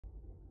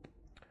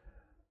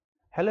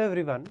Hello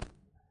everyone,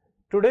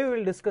 today we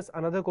will discuss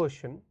another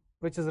question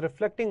which is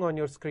reflecting on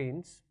your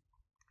screens.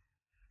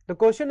 The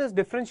question is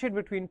differentiate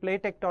between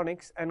plate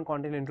tectonics and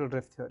continental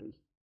drift theory.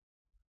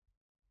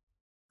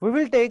 We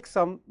will take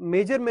some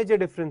major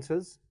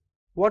differences.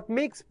 What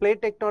makes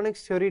plate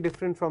tectonics theory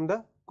different from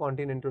the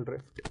continental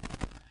drift?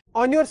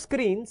 On your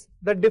screens,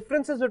 the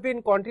differences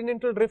between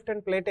continental drift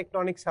and plate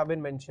tectonics have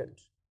been mentioned.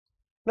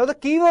 Now the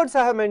keywords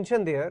I have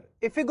mentioned there,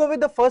 if we go with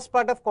the first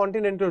part of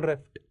continental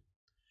drift,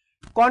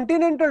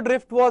 continental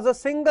drift was a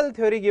single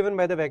theory given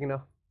by the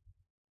Wegener.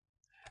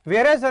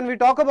 Whereas when we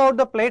talk about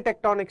the plate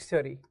tectonics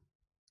theory,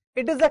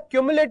 it is a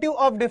cumulative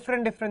of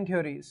different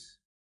theories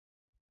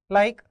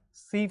like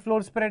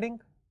seafloor spreading,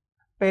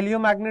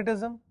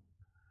 paleomagnetism,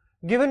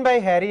 given by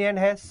Harry and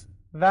Hess,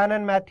 Van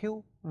and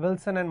Matthew,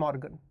 Wilson and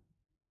Morgan.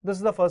 This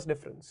is the first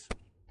difference.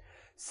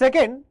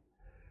 Second,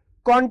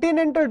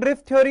 continental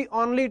drift theory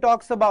only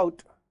talks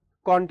about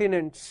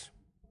continents,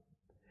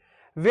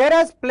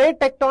 whereas plate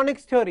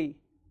tectonics theory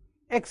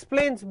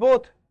explains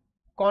both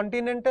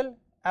continental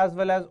as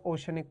well as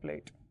oceanic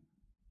plate.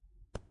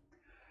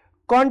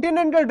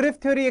 Continental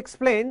drift theory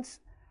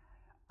explains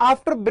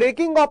after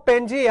breaking of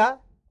Pangea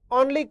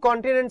only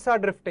continents are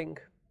drifting,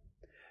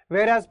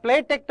 whereas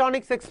plate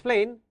tectonics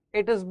explain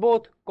it is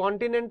both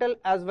continental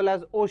as well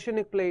as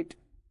oceanic plate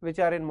which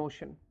are in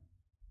motion.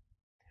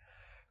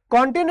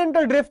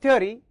 Continental drift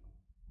theory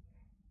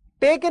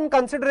take in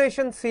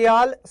consideration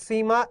Sial,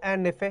 Sima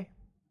and Nife,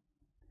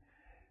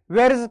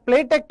 whereas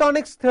plate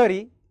tectonics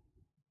theory,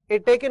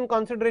 it take in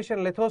consideration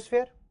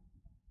lithosphere,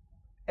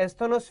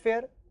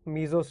 asthenosphere,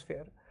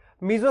 mesosphere.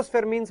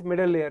 Mesosphere means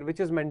middle layer,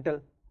 which is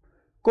mantle.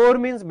 Core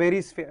means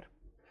barysphere.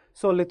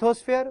 So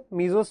lithosphere,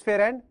 mesosphere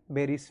and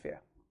barysphere.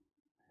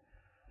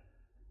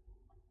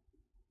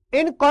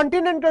 In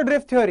continental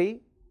drift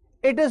theory,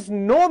 it is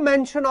no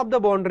mention of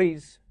the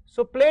boundaries.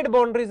 So plate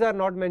boundaries are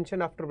not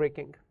mentioned after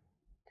breaking.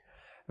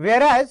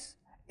 Whereas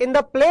in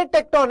the plate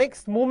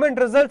tectonics, movement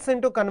results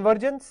into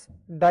convergence,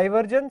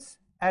 divergence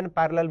and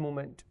parallel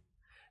movement.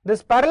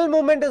 This parallel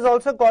movement is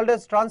also called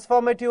as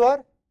transformative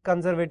or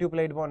conservative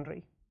plate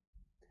boundary.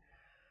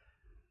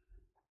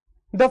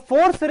 The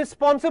force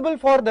responsible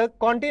for the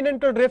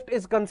continental drift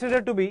is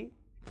considered to be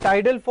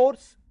tidal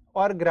force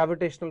or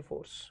gravitational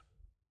force.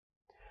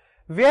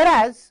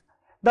 Whereas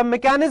the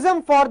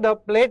mechanism for the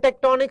plate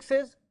tectonics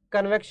is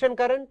convection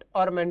current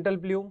or mantle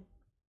plume,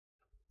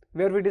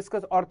 where we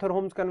discuss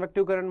Arthur-Holmes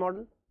convective current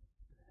model.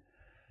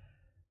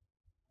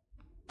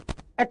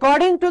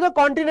 According to the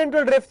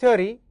continental drift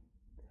theory,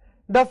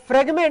 the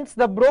fragments,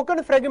 the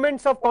broken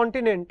fragments of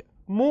continent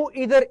move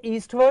either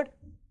eastward,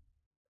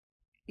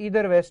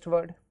 either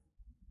westward.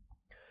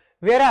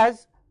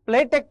 Whereas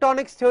plate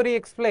tectonics theory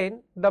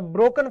explain the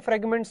broken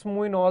fragments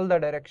move in all the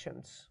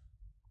directions.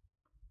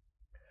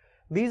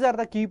 These are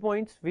the key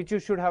points which you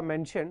should have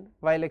mentioned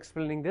while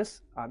explaining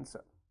this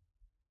answer.